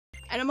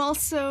And I'm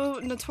also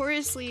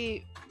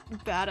notoriously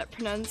bad at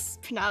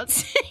pronouncing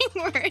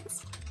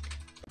words.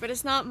 But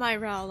it's not my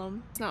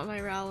realm. It's not my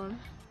realm.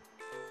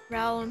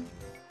 Realm.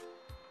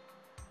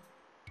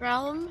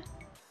 Realm?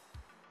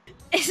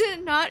 Is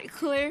it not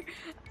clear?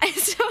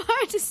 It's so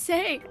hard to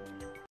say.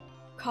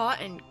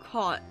 Caught and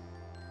caught.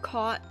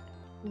 Caught.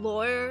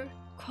 Lawyer.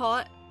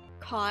 Caught.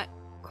 Caught.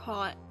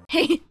 Caught.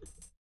 Hey.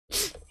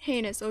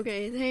 Heinous.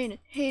 Okay, it's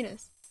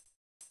heinous.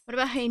 What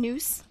about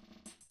heinous?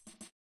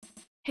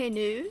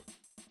 Heinous?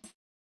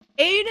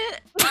 Ain't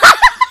it?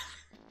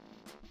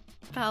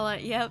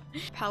 Palette, yep.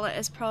 Palette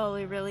is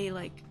probably really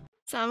like...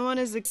 Salmon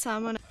is like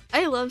salmon.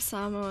 I love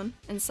salmon.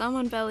 And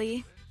salmon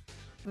belly.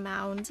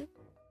 Mound.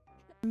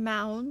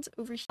 Mound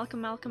over here.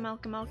 Malcolm.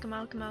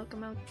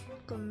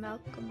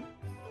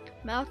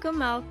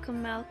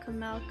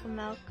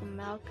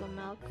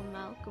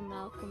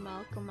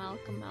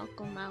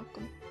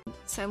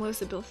 San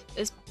Luis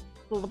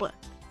Obispo.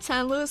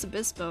 San Luis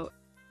Obispo.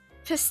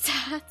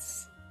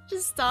 Pistats.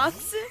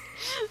 Pistats.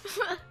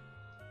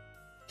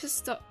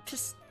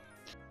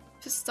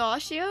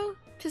 Pistachio?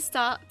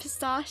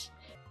 Pistache?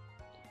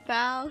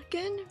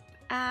 Falcon?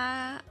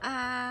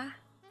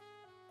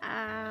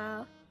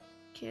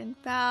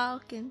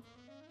 Falcon.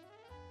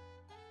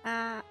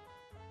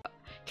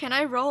 Can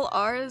I roll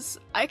R's?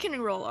 I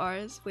can roll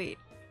R's. Wait.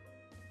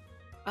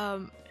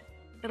 What's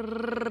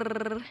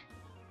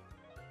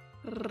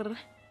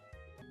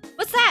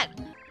that?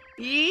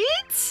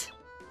 Eat?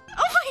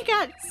 Oh my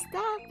god,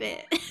 stop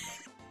it.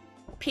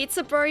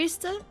 Pizza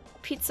barista?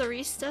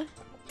 Pizzarista?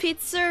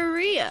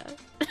 Pizzeria.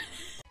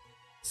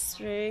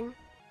 String.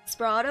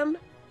 Spratum.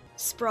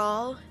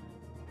 Sprawl.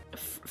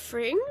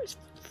 Fring.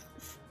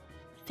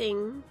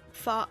 Thing.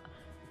 Fang.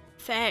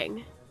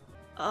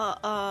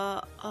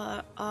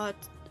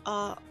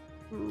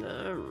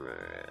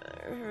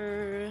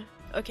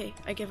 Okay,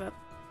 I give up.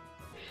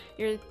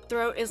 Your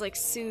throat is like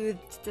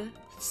soothed.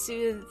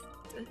 Soothed.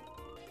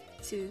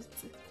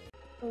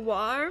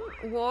 Warm.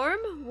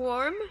 Worm.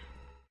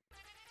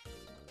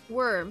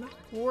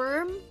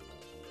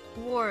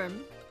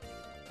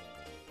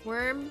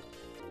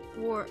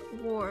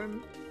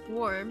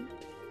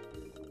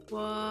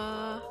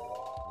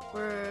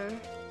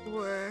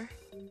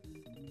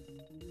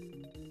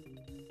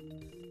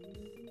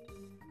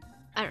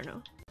 I don't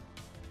know.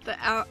 The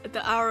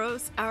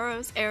arrows.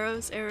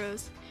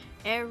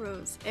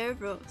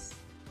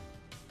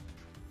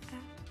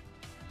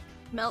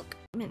 Melk.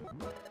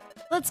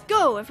 Let's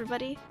go,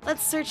 everybody.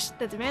 Let's search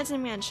the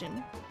Demanding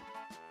Mansion.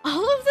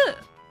 All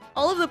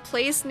of the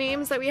place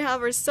names that we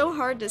have are so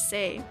hard to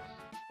say.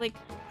 Like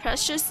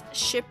Precious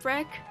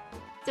Shipwreck.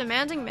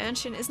 Demanding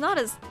Mansion is not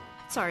as...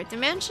 Sorry,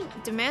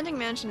 Demanding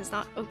Mansion is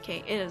not...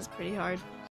 Okay, it is pretty hard.